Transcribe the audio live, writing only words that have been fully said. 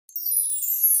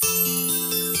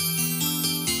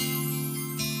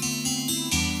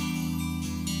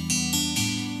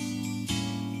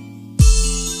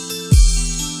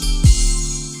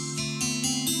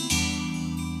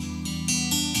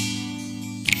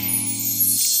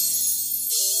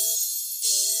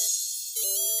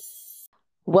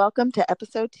Welcome to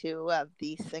episode 2 of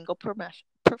the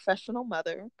Professional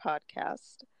Mother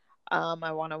podcast.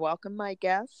 I want to welcome my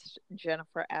guest,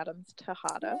 Jennifer Adams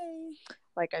Tejada. Yay.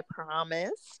 Like I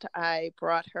promised, I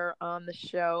brought her on the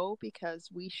show because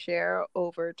we share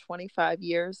over 25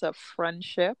 years of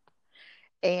friendship.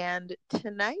 And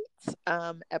tonight's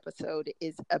episode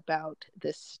is about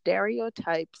the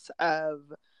stereotypes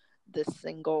of the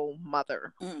single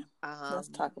mother. Let's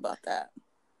talk about that.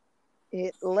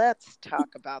 Let's talk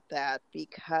about that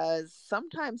because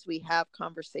sometimes we have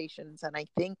conversations and I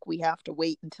think we have to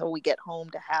wait until we get home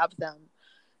to have them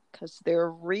because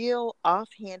they're real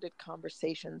offhanded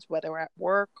conversations, whether at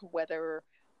work, whether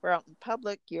we're out in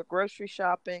public, you're grocery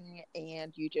shopping,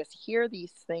 and you just hear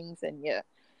these things and you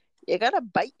gotta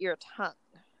bite your tongue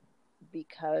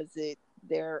because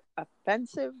they're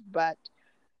offensive, but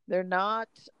they're not.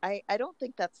 I don't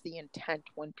think that's the intent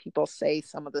when people say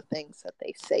some of the things that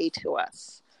they say to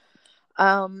us.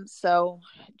 So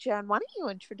Jen, why don't you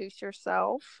introduce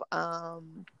yourself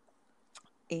and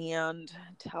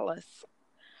tell us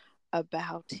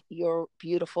about your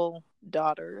beautiful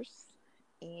daughters,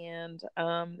 and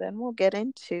then we'll get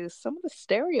into some of the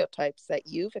stereotypes that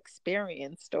you've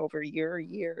experienced over your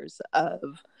years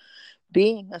of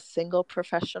being a single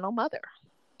professional mother.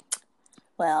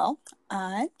 Well,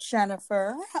 I'm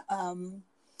Jennifer.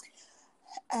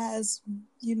 As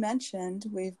you mentioned,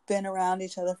 we've been around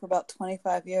each other for about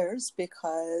 25 years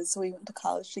because we went to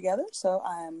college together. So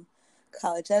I'm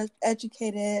college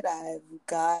educated. I've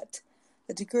got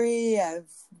a degree.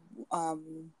 I've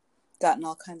gotten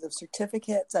all kinds of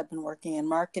certificates. I've been working in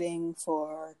marketing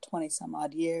for 20 some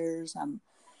odd years. I'm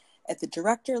at the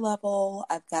director level.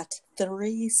 I've got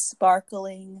 3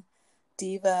 sparkling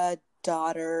diva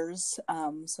daughters.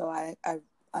 So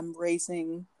I'm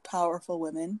raising powerful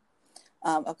women.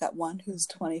 I've got one who's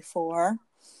 24.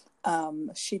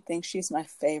 She thinks she's my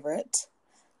favorite,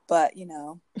 but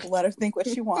let her think what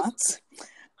she wants.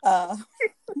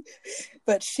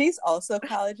 But she's also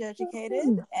college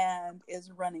educated and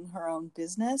is running her own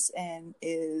business and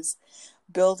is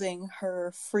building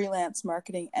her freelance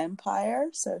marketing empire.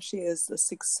 So she is the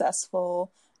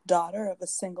successful daughter of a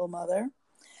single mother.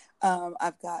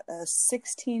 I've got a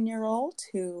 16-year-old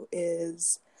who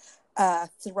is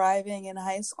thriving in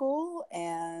high school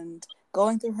and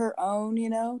going through her own,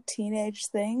 teenage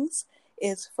things,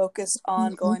 is focused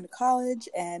on going to college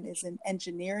and is in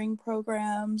engineering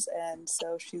programs. And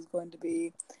so she's going to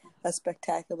be a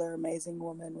spectacular, amazing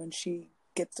woman when she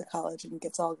gets to college and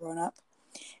gets all grown up.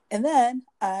 And then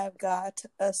I've got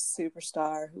a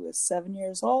superstar who is 7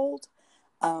 years old.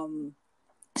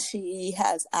 She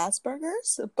has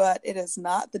Asperger's, but it is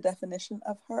not the definition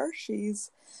of her.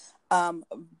 She's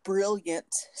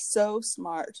brilliant, so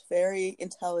smart, very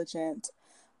intelligent,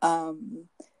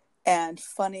 and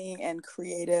funny and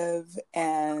creative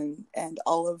and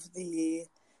all of the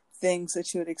things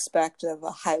that you would expect of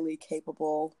a highly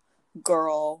capable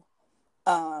girl.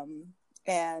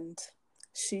 And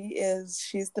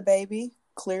she's the baby,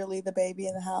 clearly the baby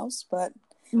in the house, but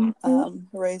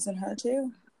raising her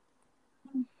too.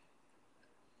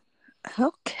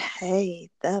 Okay,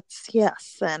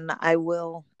 yes, and I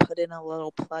will put in a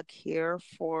little plug here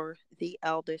for the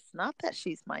eldest. Not that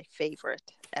she's my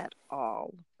favorite at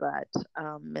all, but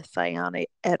Miss Ayana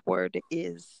Edward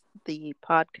is the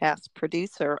podcast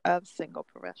producer of Single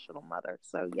Professional Mother.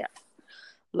 So yes,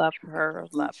 love her.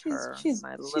 She's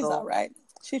all right.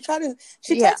 She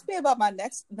Yeah. texted me about my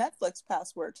next Netflix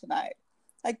password tonight.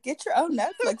 Like, get your own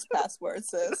Netflix password,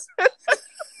 sis.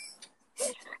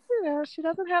 She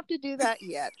doesn't have to do that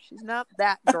yet. She's not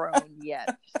that grown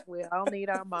yet. We all need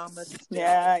our mamas still.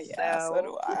 Yeah. So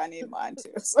do I. I need mine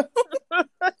too. So.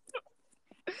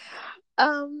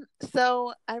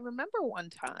 So I remember one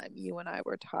time you and I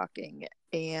were talking,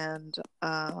 and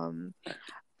I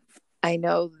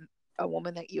know a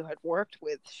woman that you had worked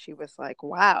with, she was like,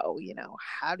 wow,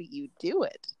 how do you do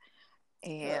it?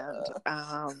 And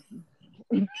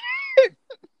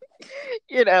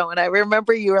and I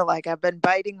remember you were like, I've been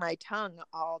biting my tongue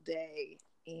all day.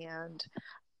 And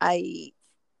I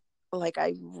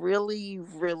really,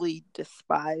 really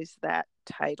despise that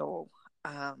title,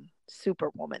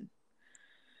 Superwoman.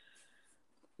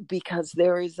 Because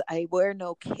I wear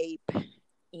no cape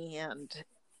and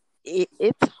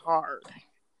it's hard.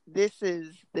 This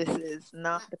is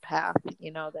not the path,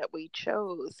 that we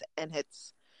chose. And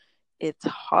it's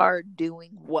hard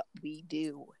doing what we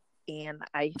do. And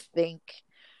I think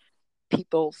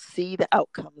people see the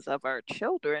outcomes of our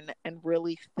children and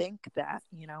really think that,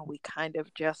 we kind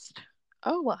of just,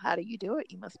 oh, well, how do you do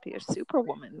it? You must be a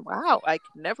superwoman. Wow, I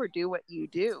could never do what you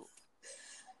do.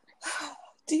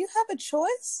 Do you have a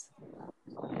choice?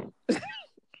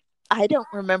 I don't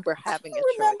remember having I a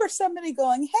remember choice. somebody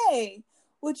going, "Hey,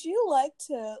 would you like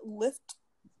to lift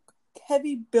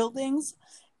heavy buildings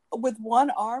with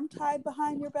one arm tied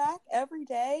behind your back every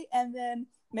day and then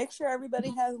make sure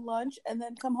everybody has lunch and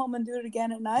then come home and do it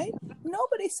again at night?"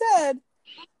 Nobody said,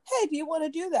 "Hey, do you want to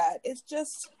do that?" It's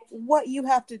just what you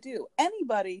have to do.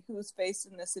 Anybody who's faced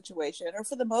in this situation, or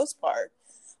for the most part,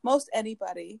 most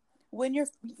anybody, when you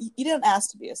don't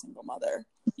ask to be a single mother.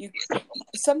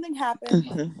 Something happened,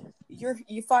 Mm-hmm.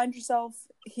 you find yourself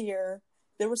here.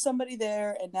 There was somebody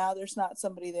there and now there's not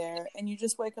somebody there, and you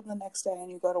just wake up the next day and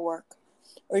you go to work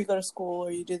or you go to school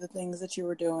or you do the things that you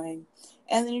were doing,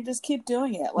 and then you just keep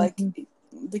doing it. Like,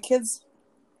 Mm-hmm. the kids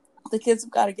have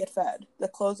got to get fed, the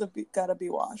clothes have got to be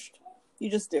washed. You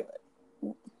just do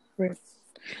it. Right.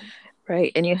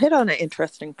 Right. And you hit on an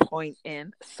interesting point,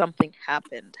 and something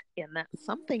happened. And that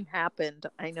something happened,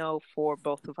 I know for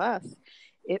both of us,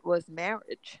 it was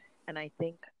marriage. And I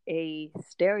think a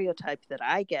stereotype that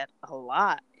I get a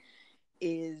lot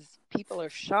is people are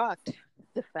shocked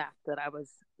the fact that I was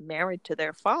married to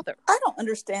their father. I don't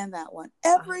understand that one.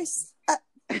 That's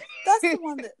the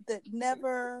one that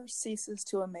never ceases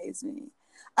to amaze me.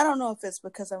 I don't know if it's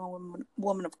because I'm a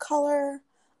woman of color.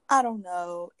 I don't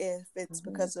know if it's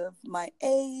Mm-hmm. because of my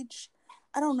age.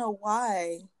 I don't know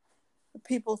why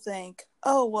people think,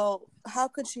 "Oh, well, how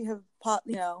could she have,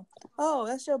 oh,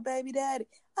 that's your baby daddy."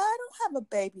 I don't have a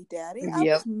baby daddy. I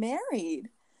Yep. was married.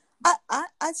 I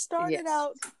Yeah. started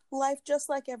out life just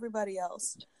like everybody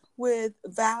else, with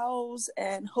vows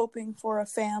and hoping for a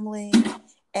family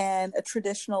and a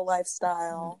traditional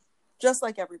lifestyle, just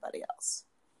like everybody else.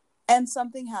 And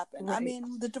something happened. I Right.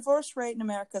 mean, the divorce rate in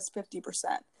America is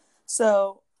 50%.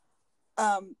 So,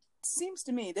 seems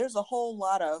to me there's a whole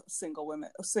lot of single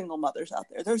mothers out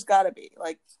there. There's got to be,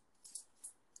 like,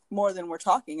 more than we're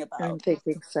talking I'm about.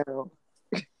 thinking so.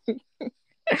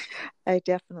 I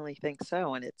definitely think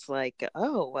so. And it's like,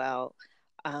 oh, well,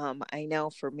 I know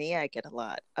for me, I get a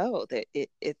lot. Oh,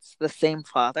 it's the same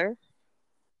father.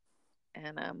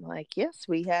 And I'm like, yes,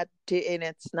 we had to. And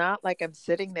it's not like I'm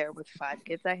sitting there with five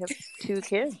kids. I have two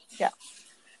kids. Yeah.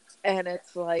 And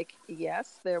it's like,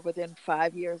 yes, they're within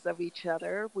 5 years of each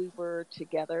other. We were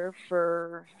together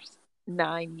for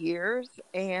 9 years.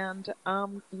 And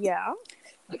yeah,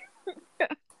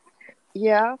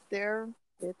 yeah,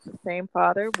 it's the same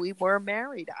father. We were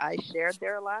married. I shared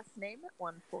their last name at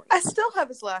one point. I still have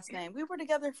his last name. We were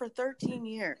together for 13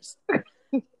 years.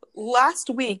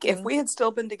 Last week, if Mm-hmm. we had still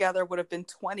been together, would have been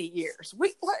 20 years.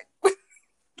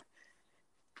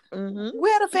 Mm-hmm. We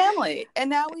had a family, and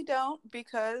now we don't,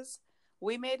 because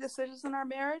we made decisions in our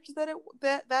marriage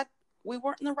that we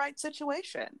weren't in the right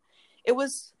situation. It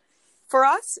was, for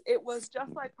us, it was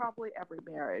just like probably every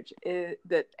marriage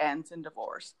that ends in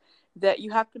divorce, that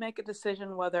you have to make a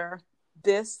decision whether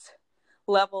this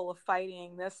level of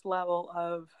fighting, this level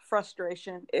of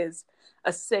frustration is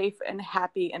a safe and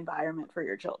happy environment for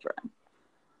your children.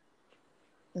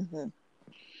 Mm-hmm.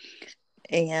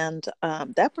 And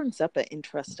that brings up an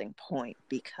interesting point,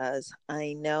 because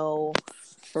I know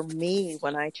for me,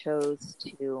 when I chose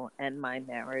to end my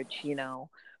marriage,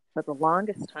 for the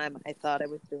longest time, I thought I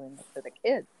was doing it for the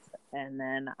kids. And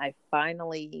then I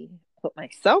finally put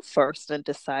myself first and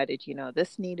decided,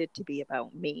 this needed to be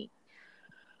about me,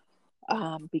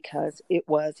 because it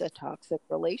was a toxic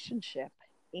relationship.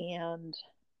 And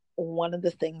one of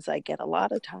the things I get a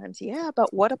lot of times, yeah,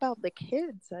 but what about the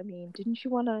kids? I mean, didn't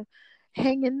you want to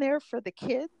hang in there for the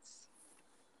kids?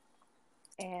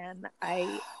 And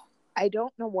I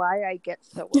don't know why I get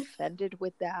so offended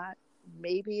with that.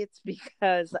 Maybe it's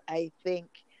because I think,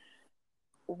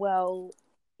 well,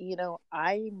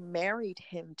 I married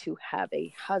him to have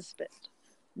a husband,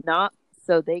 not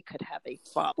so they could have a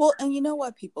father. Well, and you know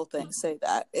why people say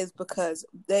that is because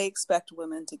they expect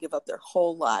women to give up their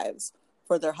whole lives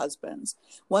for their husbands.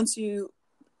 Once in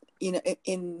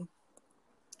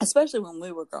especially when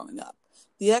we were growing up,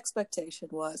 the expectation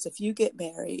was, if you get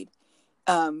married,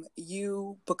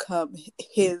 you become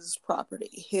his property,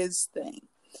 his thing.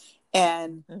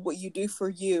 And what you do for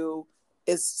you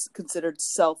is considered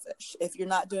selfish. If you're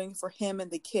not doing it for him and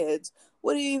the kids,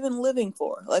 what are you even living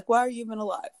for? Like, why are you even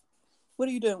alive? What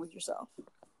are you doing with yourself?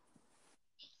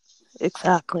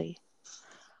 Exactly.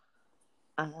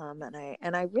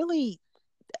 And I really,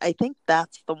 I think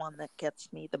that's the one that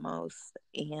gets me the most.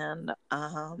 And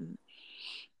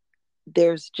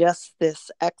there's just this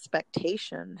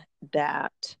expectation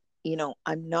that,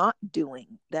 I'm not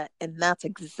doing that. And that's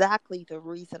exactly the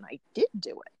reason I did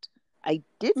do it. I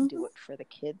did do it for the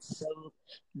kids, so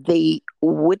they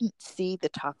wouldn't see the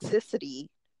toxicity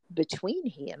between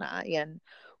he and I. And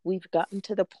we've gotten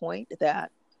to the point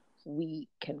that we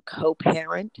can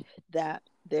co-parent, that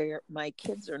my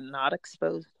kids are not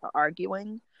exposed to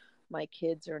arguing. My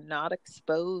kids are not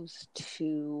exposed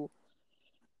to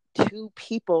two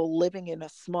people living in a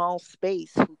small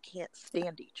space who can't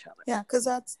stand each other. Yeah, because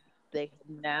they have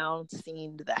now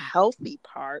seen the healthy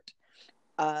part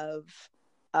of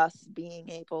us being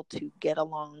able to get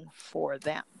along for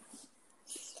them.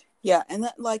 Yeah, and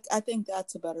that, like, I think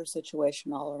that's a better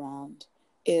situation all around,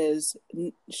 is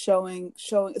showing,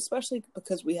 especially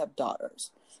because we have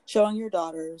daughters, showing your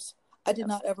daughters. I did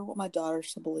not ever want my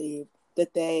daughters to believe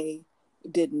that they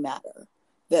didn't matter,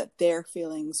 that their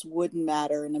feelings wouldn't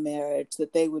matter in a marriage,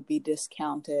 that they would be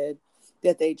discounted,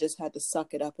 that they just had to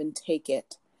suck it up and take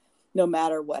it no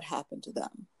matter what happened to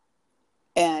them.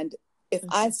 And if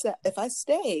I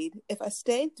stayed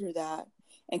through that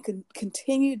and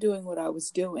continue doing what I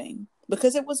was doing,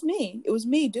 because it was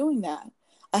me doing that.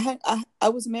 I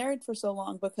was married for so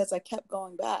long because I kept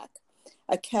going back.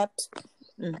 I kept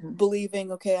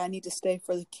believing, okay, I need to stay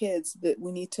for the kids, that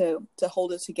we need to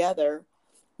hold it together.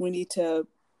 We need to,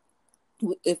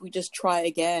 if we just try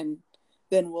again,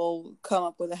 then we'll come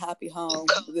up with a happy home.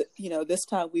 This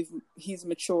time he's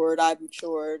matured, I've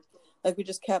matured. Like, we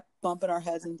just kept bumping our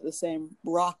heads into the same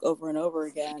rock over and over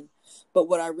again. But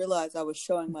what I realized I was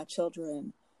showing my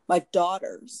children, my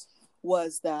daughters,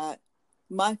 was that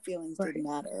my feelings didn't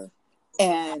matter.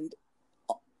 And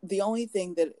the only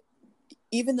thing that,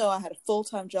 even though I had a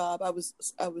full-time job, I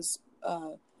was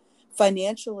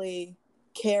financially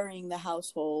carrying the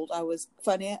household. I was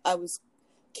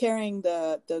carrying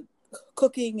the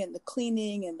cooking and the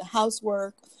cleaning and the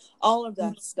housework, all of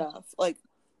that stuff. Like,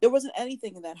 there wasn't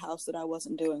anything in that house that I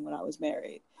wasn't doing when I was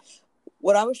married.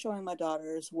 What I was showing my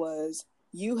daughters was,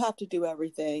 you have to do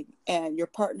everything, and your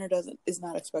partner is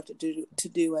not expected to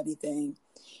do anything.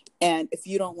 And if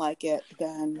you don't like it,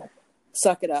 then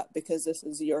suck it up, because this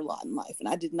is your lot in life. And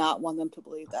I did not want them to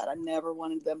believe that. I never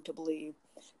wanted them to believe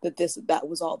that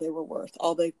was all they were worth.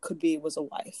 All they could be was a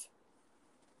wife.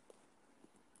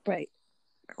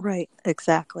 Right,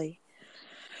 exactly.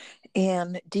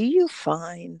 And do you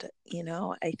find,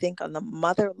 I think on the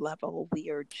mother level, we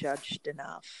are judged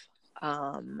enough,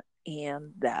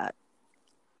 and that,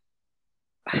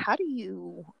 how do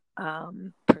you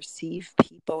perceive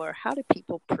people, or how do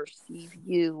people perceive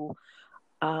you,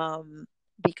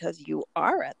 because you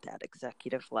are at that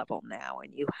executive level now,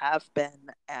 and you have been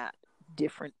at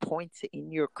different points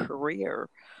in your career,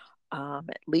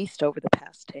 at least over the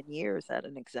past 10 years at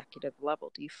an executive level.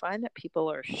 Do you find that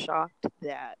people are shocked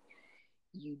that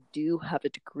you do have a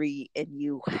degree and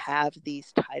you have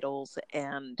these titles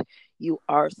and you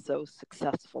are so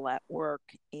successful at work,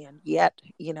 and yet,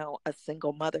 a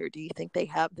single mother? Do you think they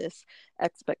have this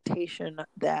expectation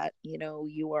that,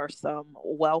 you are some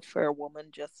welfare woman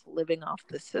just living off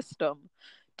the system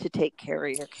to take care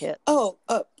of your kids?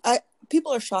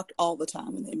 People are shocked all the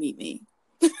time when they meet me.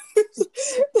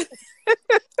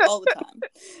 All the time.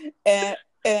 And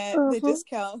they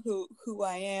discount who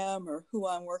I am, or who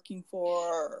I'm working for,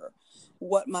 or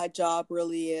what my job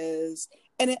really is.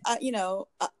 And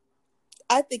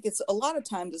I think it's a lot of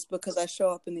times it's because I show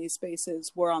up in these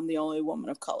spaces where I'm the only woman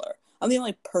of color. I'm the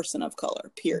only person of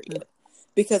color, period.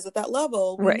 Because at that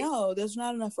level, we know there's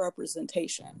not enough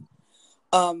representation.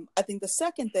 I think the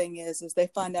second thing is they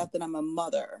find out that I'm a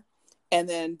mother. And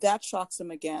then that shocks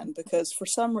them again, because for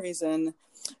some reason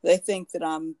they think that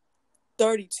I'm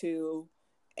 32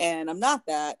 and I'm not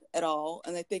that at all.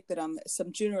 And they think that I'm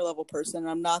some junior level person, and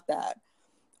I'm not that.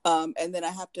 And then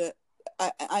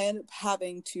I end up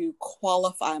having to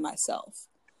qualify myself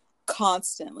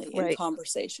constantly in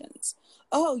conversations.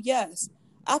 Oh, yes.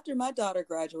 After my daughter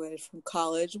graduated from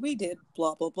college, we did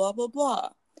blah, blah, blah, blah, blah.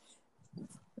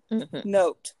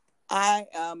 Note, I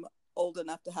am old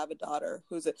enough to have a daughter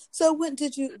so when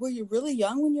were you really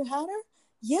young when you had her?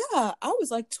 Yeah, I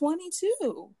was like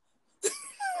 22.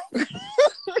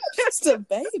 Just a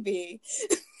baby.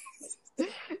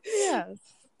 Yes.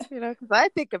 Because I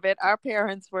think of it, our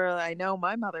parents were, I know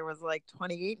my mother was like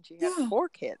 28 and she had 4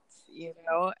 kids,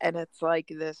 and it's like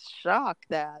this shock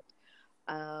that,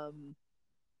 oh,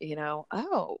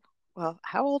 well,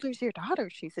 how old is your daughter?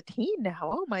 She's a teen now.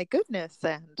 Oh my goodness.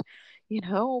 And,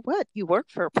 what, you work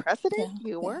for a president?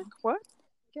 Work what?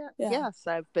 Yeah. Yes,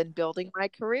 I've been building my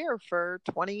career for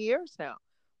 20 years now.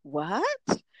 What?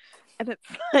 And it's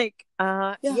like,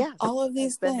 yes, all of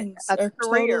these things are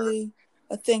totally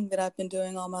a thing that I've been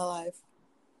doing all my life.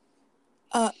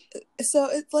 So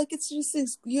it's like, it's just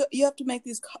things, you have to make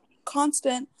these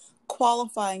constant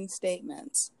qualifying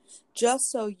statements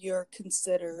just so you're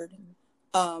considered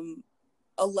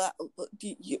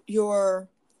your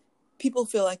people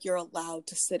feel like you're allowed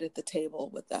to sit at the table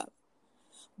with them.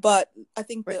 But I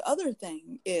think Right. the other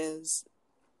thing is,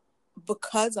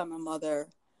 because I'm a mother,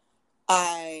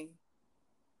 I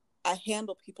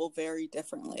handle people very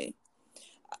differently.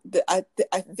 I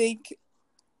think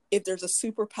if there's a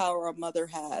superpower a mother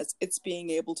has, it's being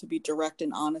able to be direct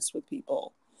and honest with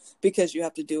people, because you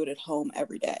have to do it at home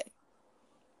every day.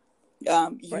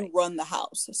 You Right. run the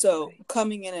house. So Right.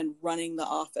 coming in and running the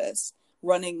office,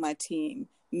 running my team,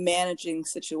 managing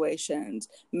situations,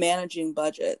 managing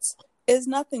budgets is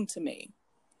nothing to me.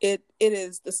 It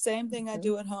is the same thing I Mhm.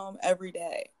 do at home every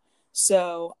day.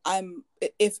 So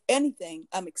if anything,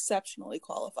 I'm exceptionally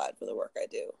qualified for the work I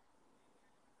do.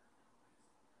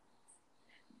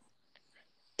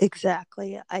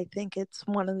 Exactly. I think it's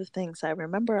one of the things I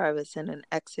remember. I was in an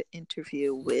exit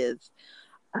interview with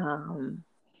um,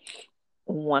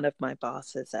 one of my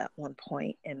bosses at one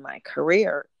point in my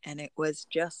career, and it was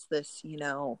just this,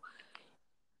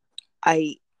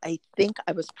 I think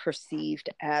I was perceived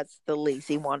as the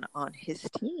lazy one on his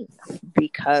team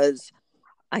because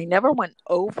I never went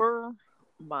over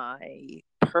my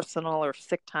personal or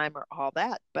sick time or all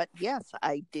that. But yes,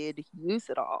 I did use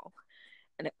it all.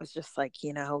 And it was just like,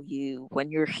 you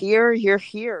when you're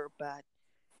here, but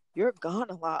you're gone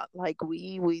a lot. Like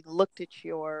we looked at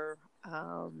your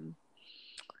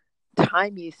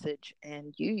time usage,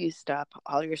 and you used up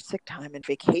all your sick time and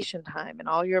vacation time and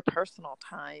all your personal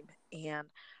time. And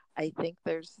I think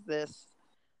there's this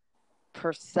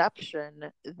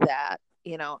perception that,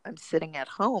 I'm sitting at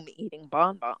home eating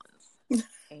bonbons.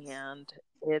 And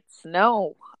it's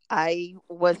no, I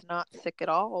was not sick at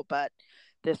all, but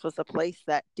this was a place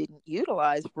that didn't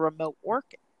utilize remote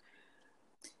working.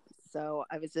 So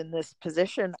I was in this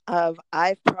position of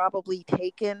I've probably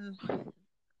taken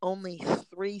only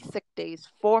 3 sick days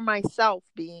for myself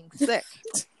being sick.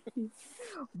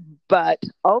 But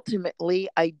ultimately,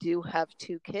 I do have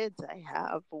 2 kids. I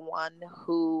have one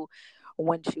who,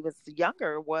 when she was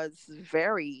younger, was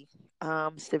very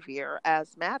severe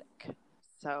asthmatic.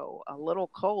 So a little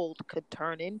cold could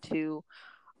turn into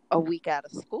a week out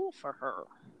of school for her.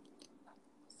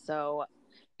 So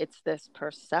it's this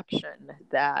perception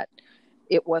that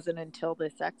it wasn't until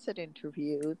this exit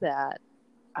interview that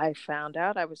I found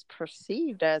out I was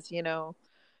perceived as,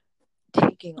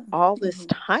 taking all this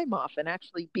Mm-hmm. time off and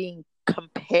actually being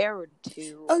compared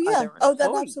to Oh yeah. other Oh, that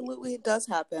employees. absolutely does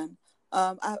happen.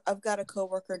 I've got a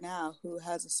coworker now who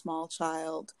has a small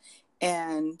child,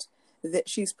 and that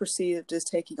she's perceived as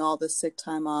taking all this sick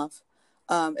time off.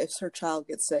 If her child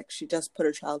gets sick, she just put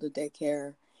her child to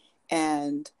daycare,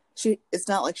 and it's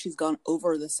not like she's gone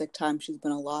over the sick time she's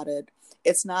been allotted.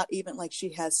 It's not even like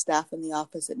she has staff in the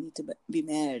office that need to be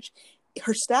managed.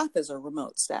 Her staff is a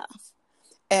remote staff,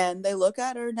 and they look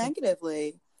at her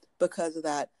negatively because of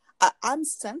that. I'm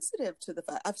sensitive to the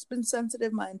fact, I've been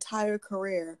sensitive my entire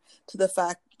career to the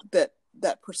fact that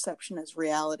that perception is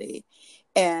reality,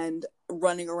 and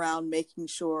running around making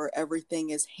sure everything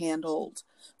is handled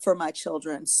for my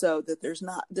children, so that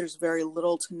there's very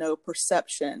little to no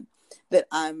perception that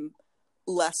I'm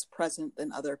less present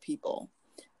than other people.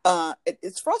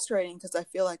 It's frustrating because I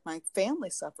feel like my family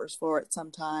suffers for it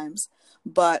sometimes,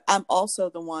 but I'm also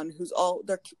the one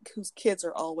whose kids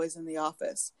are always in the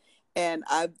office, and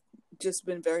I've just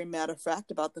been very matter of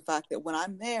fact about the fact that when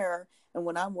I'm there and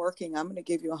when I'm working, I'm going to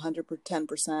give you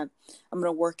 110%. I'm going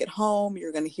to work at home.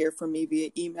 You're going to hear from me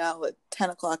via email at 10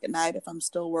 o'clock at night if I'm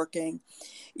still working.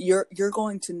 You're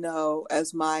going to know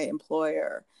as my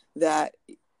employer that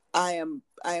I am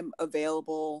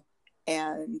available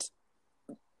and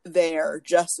there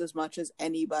just as much as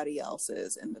anybody else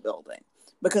is in the building,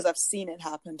 because I've seen it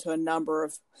happen to a number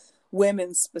of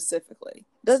women specifically.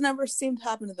 It doesn't ever seem to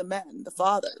happen to the men, the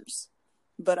fathers,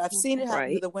 but I've seen it happen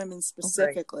to Right. the women Right.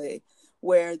 specifically,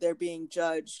 where they're being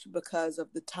judged because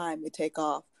of the time they take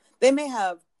off. They may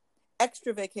have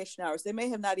extra vacation hours. They may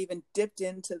have not even dipped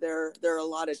into their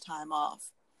allotted time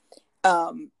off.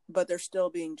 But they're still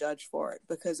being judged for it,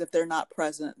 because if they're not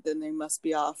present, then they must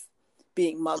be off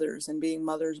being mothers, and being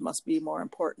mothers must be more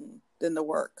important than the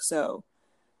work. So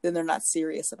then they're not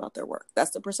serious about their work.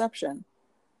 That's the perception.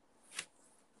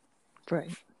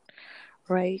 Right.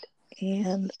 Right.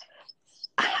 And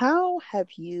how have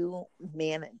you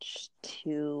managed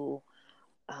to,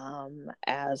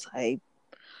 as I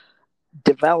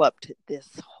developed this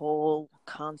whole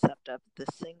concept of the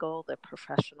single, the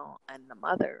professional, and the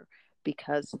mother,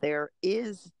 because there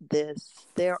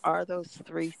are those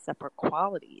 3 separate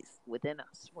qualities within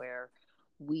us where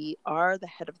we are the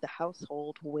head of the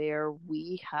household, where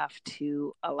we have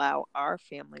to allow our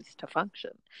families to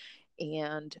function.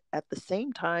 And at the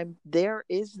same time, there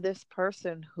is this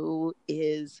person who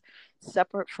is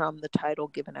separate from the title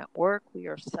given at work. We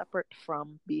are separate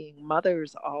from being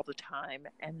mothers all the time.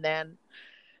 And then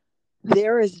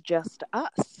there is just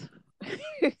us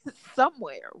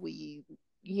somewhere.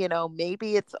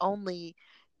 Maybe it's only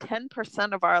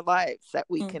 10% of our lives that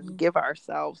we can give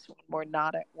ourselves when we're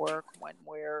not at work, when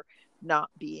we're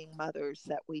not being mothers,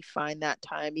 that we find that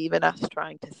time. Even us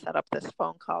trying to set up this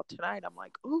phone call tonight, I'm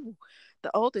like, ooh,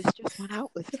 the oldest just went out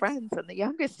with friends and the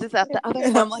youngest is at the other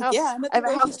And hotel. I'm like, yeah, I'm at I the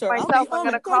have a grocery house to store. I'll myself. be I'm home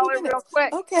going to in 30 call her minutes. real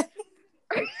quick. Okay.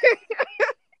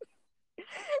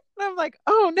 And I'm like,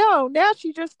 oh no, now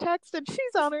she just texted.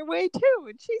 She's on her way too.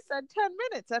 And she said 10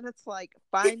 minutes. And it's like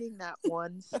finding that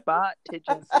one spot to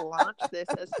just launch this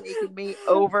has taken me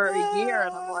over a year.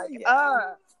 And I'm like,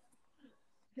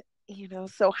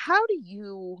 so how do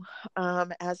you,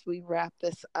 as we wrap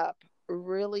this up,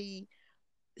 really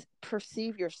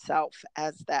perceive yourself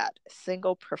as that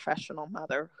single professional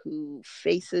mother who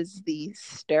faces these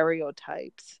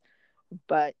stereotypes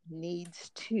but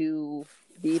needs to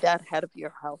be that head of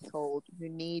your household? You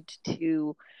need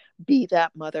to be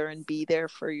that mother and be there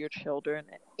for your children.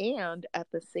 And at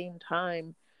the same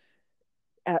time,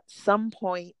 at some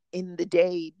point in the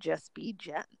day, just be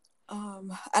Jen.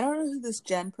 I don't know who this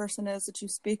Jen person is that you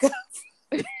speak of.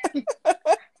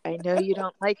 I know you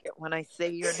don't like it when I say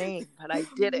your name, but I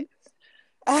did it.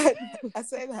 I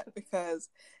say that because,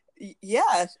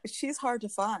 yeah, she's hard to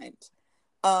find.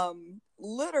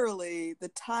 Literally, the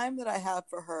time that I have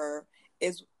for her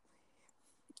is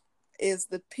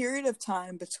the period of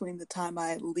time between the time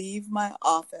I leave my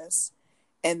office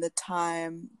and the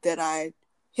time that I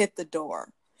hit the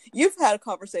door. You've had a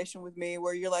conversation with me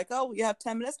where you're like, oh, you have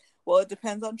 10 minutes? Well, it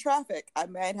depends on traffic. I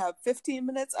might have 15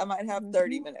 minutes. I might have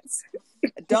 30 minutes.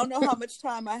 I don't know how much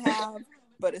time I have,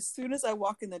 but as soon as I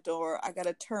walk in the door, I got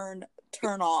to turn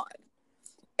on.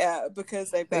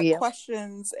 Because they've got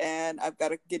questions and I've got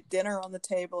to get dinner on the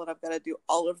table and I've got to do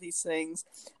all of these things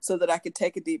so that I could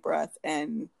take a deep breath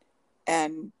and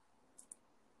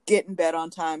get in bed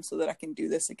on time so that I can do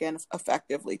this again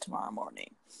effectively tomorrow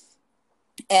morning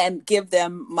and give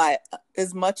them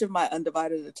as much of my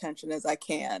undivided attention as I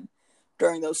can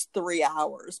during those 3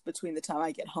 hours between the time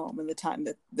I get home and the time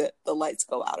that the lights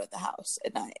go out at the house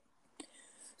at night.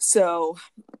 So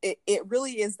it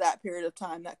really is that period of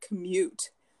time, that commute.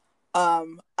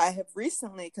 I have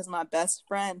recently, because my best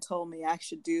friend told me I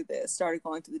should do this, started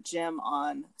going to the gym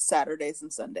on Saturdays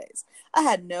and Sundays.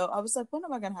 I was like, when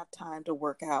am I going to have time to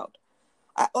work out?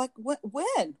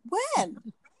 When?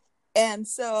 And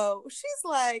so she's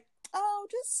like, oh,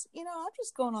 I'm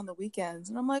just going on the weekends.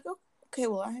 And I'm like, oh, okay,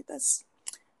 well,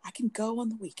 I can go on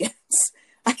the weekends.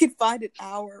 I can find an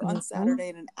hour on Saturday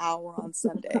and an hour on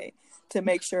Sunday to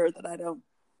make sure that I don't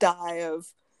die of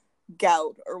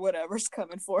gout or whatever's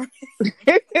coming for me.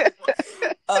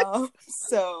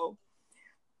 So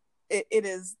it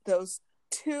is those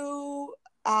 2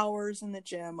 hours in the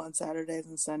gym on Saturdays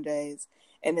and Sundays,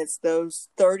 and it's those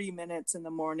 30 minutes in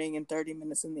the morning and 30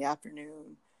 minutes in the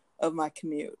afternoon of my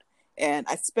commute. And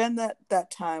I spend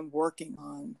that time working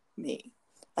on me.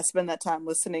 I spend that time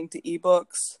listening to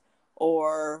ebooks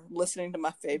or listening to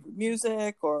my favorite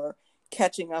music or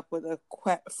catching up with a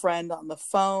friend on the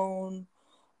phone,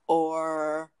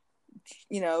 or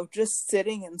just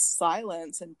sitting in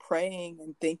silence and praying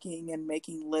and thinking and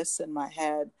making lists in my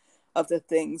head of the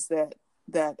things that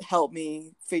help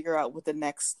me figure out what the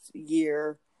next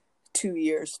year, 2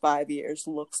 years, 5 years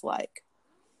looks like.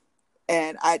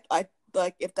 And I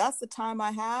like, if that's the time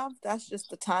I have, that's just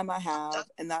the time I have,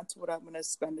 and that's what I'm going to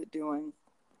spend it doing.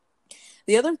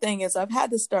 The other thing is I've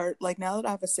had to start, like, now that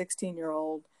I have a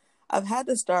 16-year-old, I've had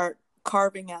to start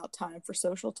carving out time for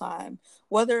social time,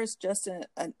 whether it's just an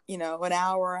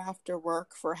hour after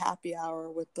work for happy hour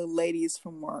with the ladies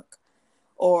from work,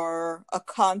 or a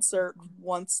concert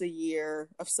once a year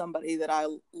of somebody that I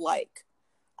like.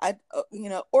 A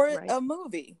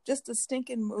movie, just a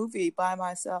stinking movie by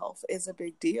myself is a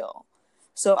big deal.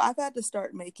 So I've had to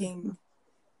start making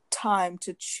time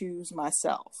to choose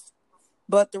myself.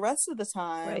 But the rest of the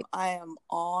time, I am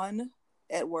on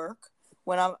at work.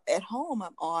 When I'm at home,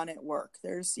 I'm on at work.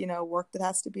 There's, work that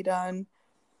has to be done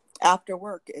after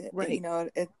work. At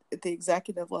the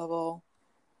executive level,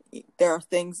 there are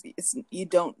things you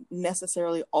don't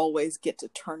necessarily always get to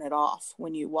turn it off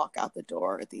when you walk out the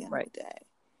door at the end of the day.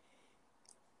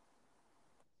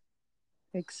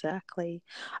 Exactly.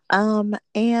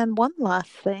 And one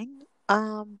last thing,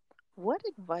 what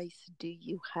advice do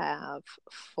you have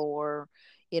for,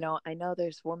 I know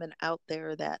there's women out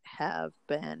there that have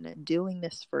been doing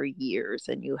this for years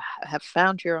and you have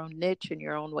found your own niche and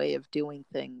your own way of doing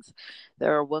things.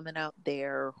 There are women out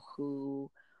there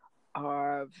who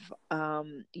are,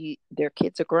 their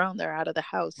kids are grown, they're out of the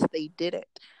house, they did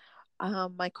it.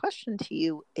 My question to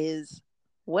you is,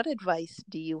 what advice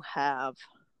do you have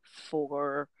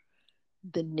for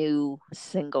the new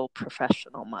single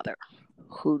professional mother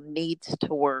who needs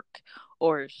to work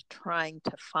or is trying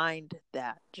to find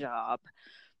that job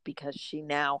because she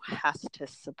now has to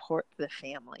support the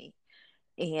family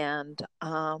and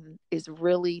is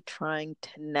really trying to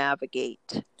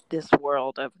navigate this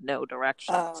world of no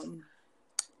directions?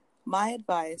 My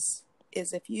advice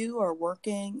is, if you are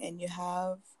working and you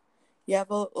have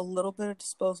a little bit of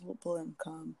disposable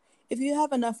income, if you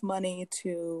have enough money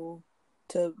to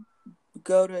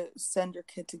go to send your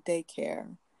kid to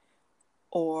daycare,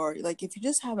 or like if you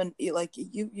just haven't, like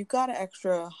you got an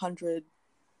extra $100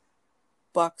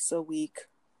 a week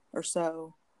or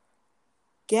so,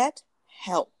 get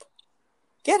help.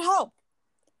 Get help.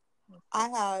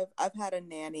 I've had a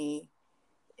nanny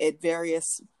at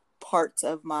various parts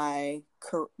of my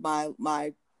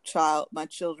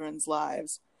children's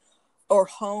lives, or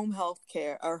home health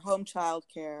care or home child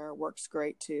care works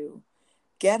great too.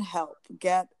 Get help.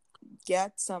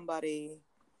 Get somebody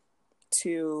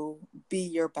to be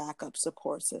your backup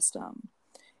support system,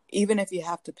 even if you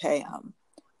have to pay them.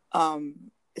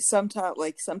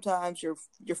 Sometimes your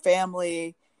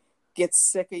family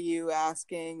gets sick of you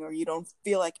asking, or you don't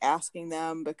feel like asking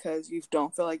them because you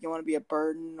don't feel like you want to be a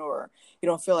burden, or you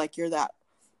don't feel like you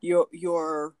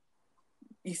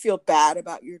feel bad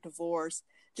about your divorce.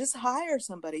 Just hire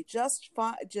somebody. Just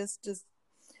find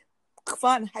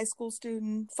a high school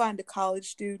student, find a college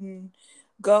student,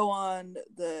 go on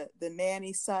the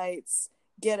nanny sites,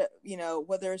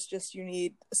 whether it's just you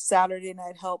need Saturday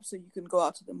night help so you can go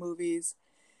out to the movies.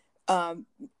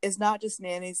 It's not just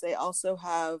nannies. They also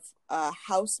have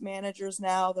house managers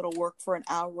now that'll work for an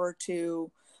hour or two.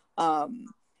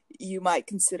 You might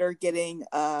consider getting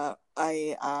an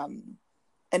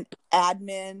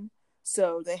admin.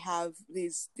 So they have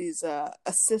these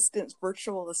assistants,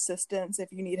 virtual assistants,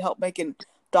 if you need help making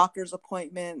doctor's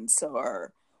appointments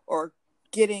or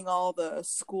getting all the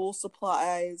school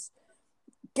supplies.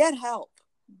 Get help.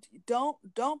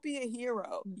 Don't be a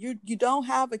hero. You don't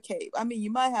have a cape. I mean,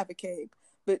 you might have a cape,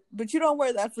 but you don't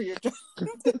wear that for your job.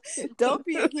 Don't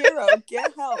be a hero.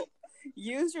 Get help.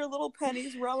 Use your little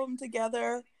pennies, rub them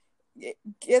together.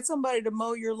 Get somebody to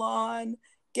mow your lawn.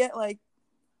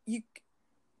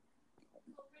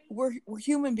 We're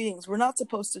human beings. We're not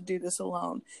supposed to do this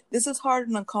alone. This is hard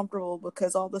and uncomfortable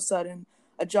because all of a sudden,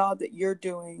 a job that you're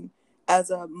doing as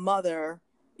a mother,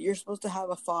 you're supposed to have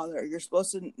a father. You're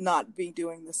supposed to not be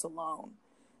doing this alone.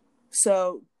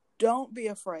 So don't be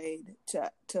afraid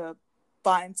to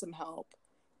find some help,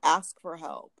 ask for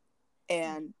help,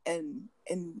 and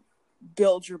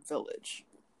build your village.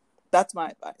 That's my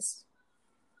advice.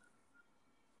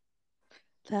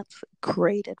 That's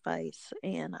great advice.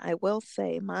 And I will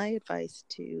say, my advice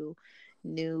to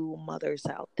new mothers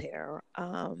out there,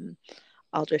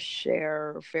 I'll just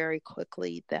share very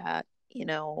quickly that,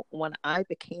 when I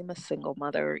became a single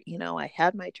mother, I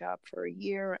had my job for a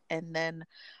year and then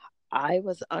I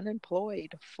was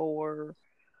unemployed for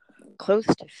close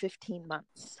to 15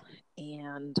 months.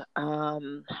 And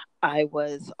I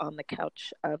was on the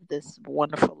couch of this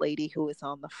wonderful lady who was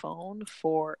on the phone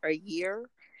for a year.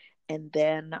 And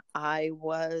then I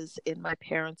was in my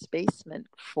parents' basement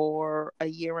for a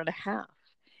year and a half.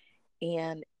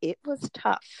 And it was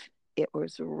tough. It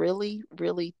was really,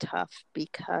 really tough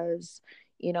because,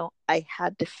 I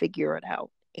had to figure it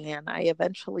out. And I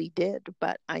eventually did,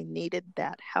 but I needed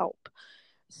that help.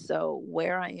 So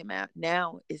where I am at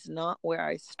now is not where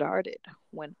I started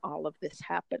when all of this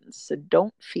happens. So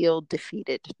don't feel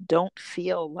defeated. Don't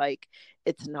feel like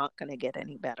it's not going to get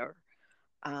any better.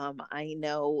 I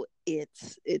know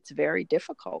it's very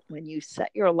difficult when you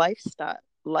set your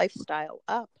lifestyle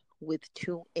up with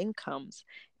two incomes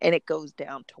and it goes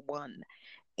down to one.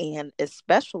 And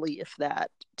especially if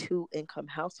that two income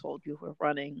household you were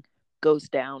running goes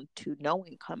down to no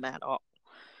income at all.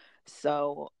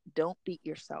 So don't beat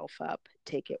yourself up.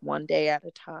 Take it one day at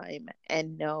a time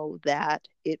and know that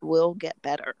it will get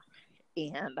better.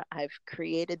 And I've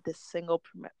created this single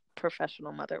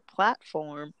professional mother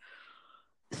platform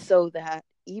so that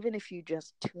even if you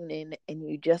just tune in and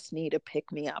you just need a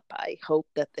pick me up, I hope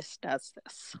that this does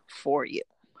this for you.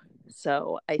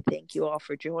 So I thank you all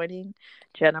for joining.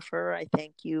 Jennifer, I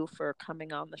thank you for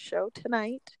coming on the show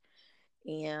tonight.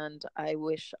 And I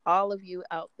wish all of you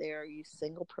out there, you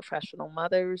single professional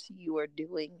mothers, you are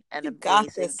doing an You got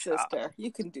amazing this, job. sister.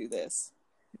 You can do this.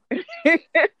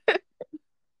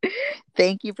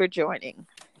 Thank you for joining.